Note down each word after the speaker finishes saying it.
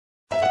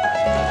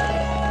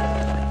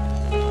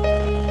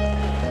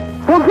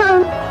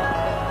Bugün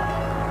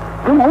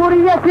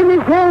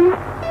Cumhuriyetimizin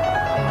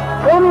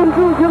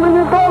 10.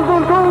 yılını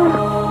doldurduğu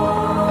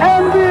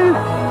en büyük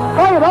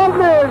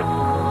bayramdır.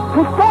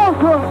 Kutlu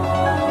olsun.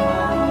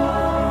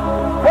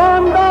 Bu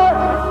anda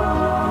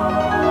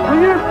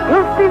büyük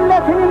Türk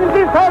milletinin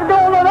bir ferdi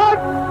olarak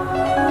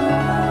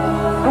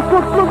bu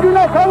kutlu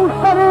güne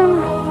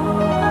kavuşmanın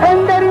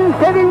en derin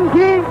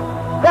sevinci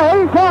ve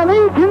heyecanı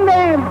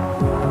içindeyim.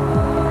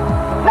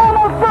 Ne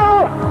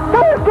mutlu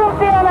Türk'üm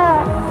diyene.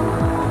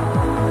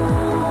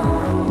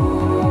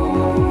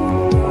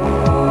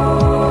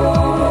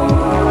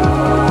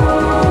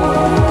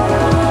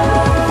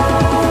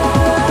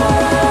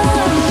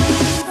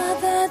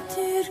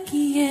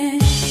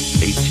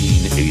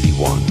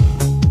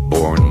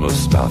 Born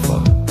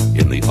Mustafa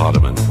in the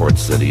Ottoman port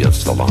city of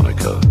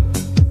Salonika.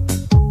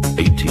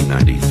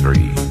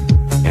 1893,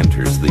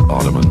 enters the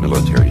Ottoman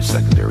Military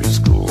Secondary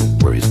School,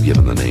 where he's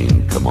given the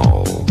name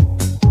Kemal.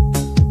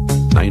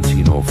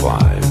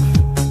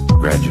 1905,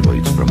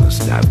 graduates from the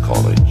Staff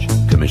College,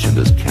 commissioned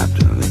as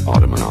captain in the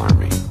Ottoman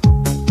Army.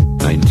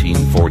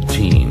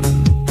 1914,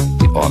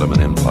 the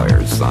Ottoman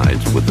Empire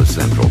sides with the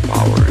Central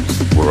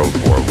Powers. World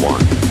War I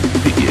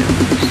begins.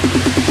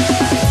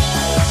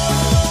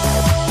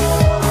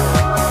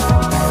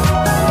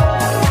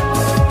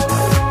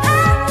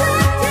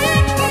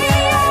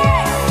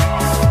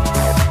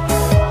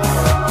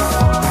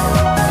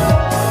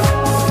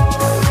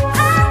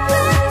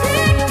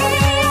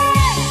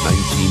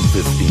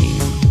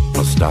 1915,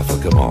 Mustafa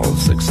Kemal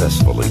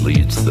successfully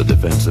leads the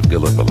defense of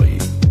Gallipoli.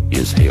 He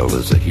is hailed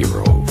as a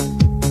hero.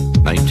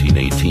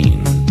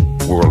 1918,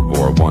 World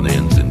War I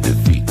ends in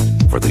defeat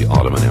for the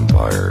Ottoman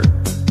Empire.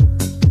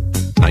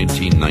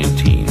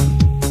 1919,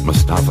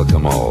 Mustafa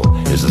Kemal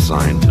is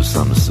assigned to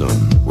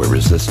Samsun, where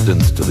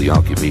resistance to the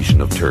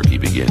occupation of Turkey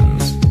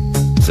begins.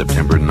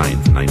 September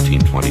 9th,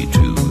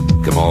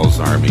 1922, Kemal's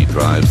army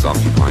drives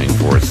occupying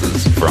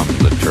forces from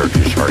the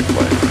Turkish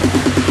heartland.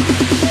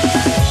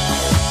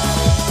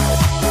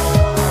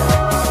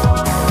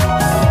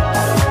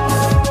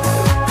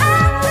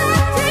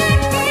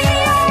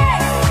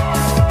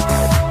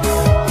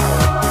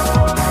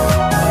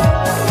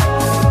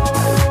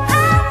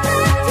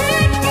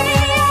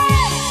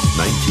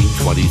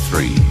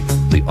 1923,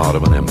 the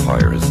Ottoman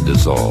Empire is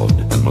dissolved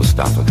and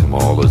Mustafa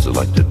Kemal is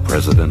elected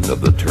president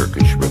of the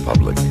Turkish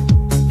Republic.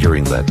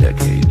 During that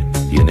decade,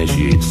 he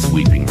initiates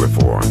sweeping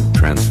reform,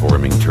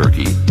 transforming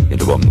Turkey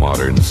into a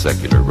modern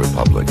secular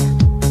republic.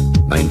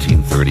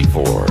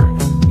 1934,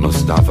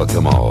 Mustafa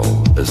Kemal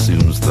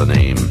assumes the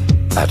name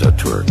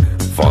Atatürk,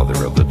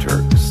 father of the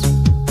Turks.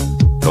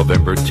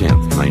 November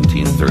 10th,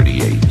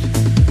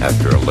 1938,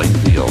 after a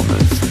lengthy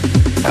illness,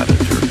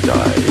 Atatürk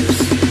dies.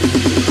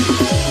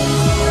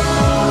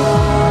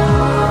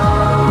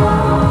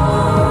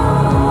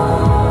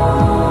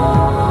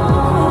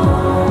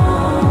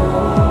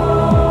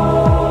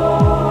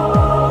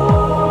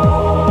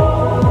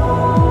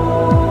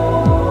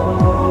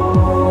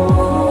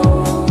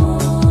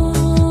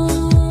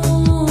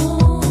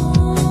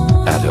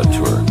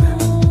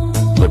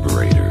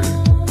 Liberator,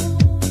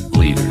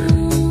 leader,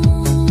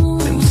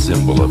 and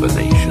symbol of a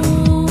nation.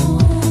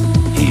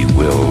 He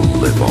will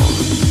live on.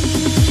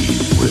 He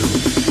will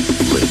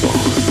live on.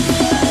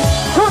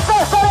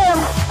 Türklerim,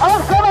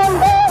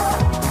 Arkaman'da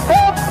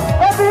hep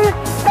ve büyük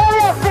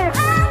devlettir.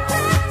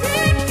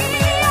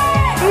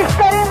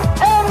 İşlerin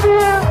en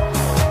büyük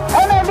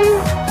temeli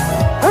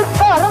Türk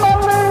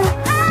kahramanlığı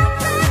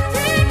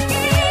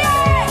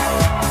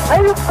ve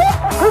yüksek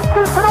Türk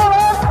kültürü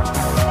olan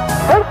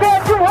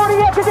Türkiye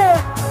Cumhuriyeti'dir.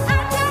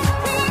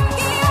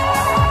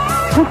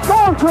 Kutlu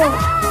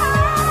olsun.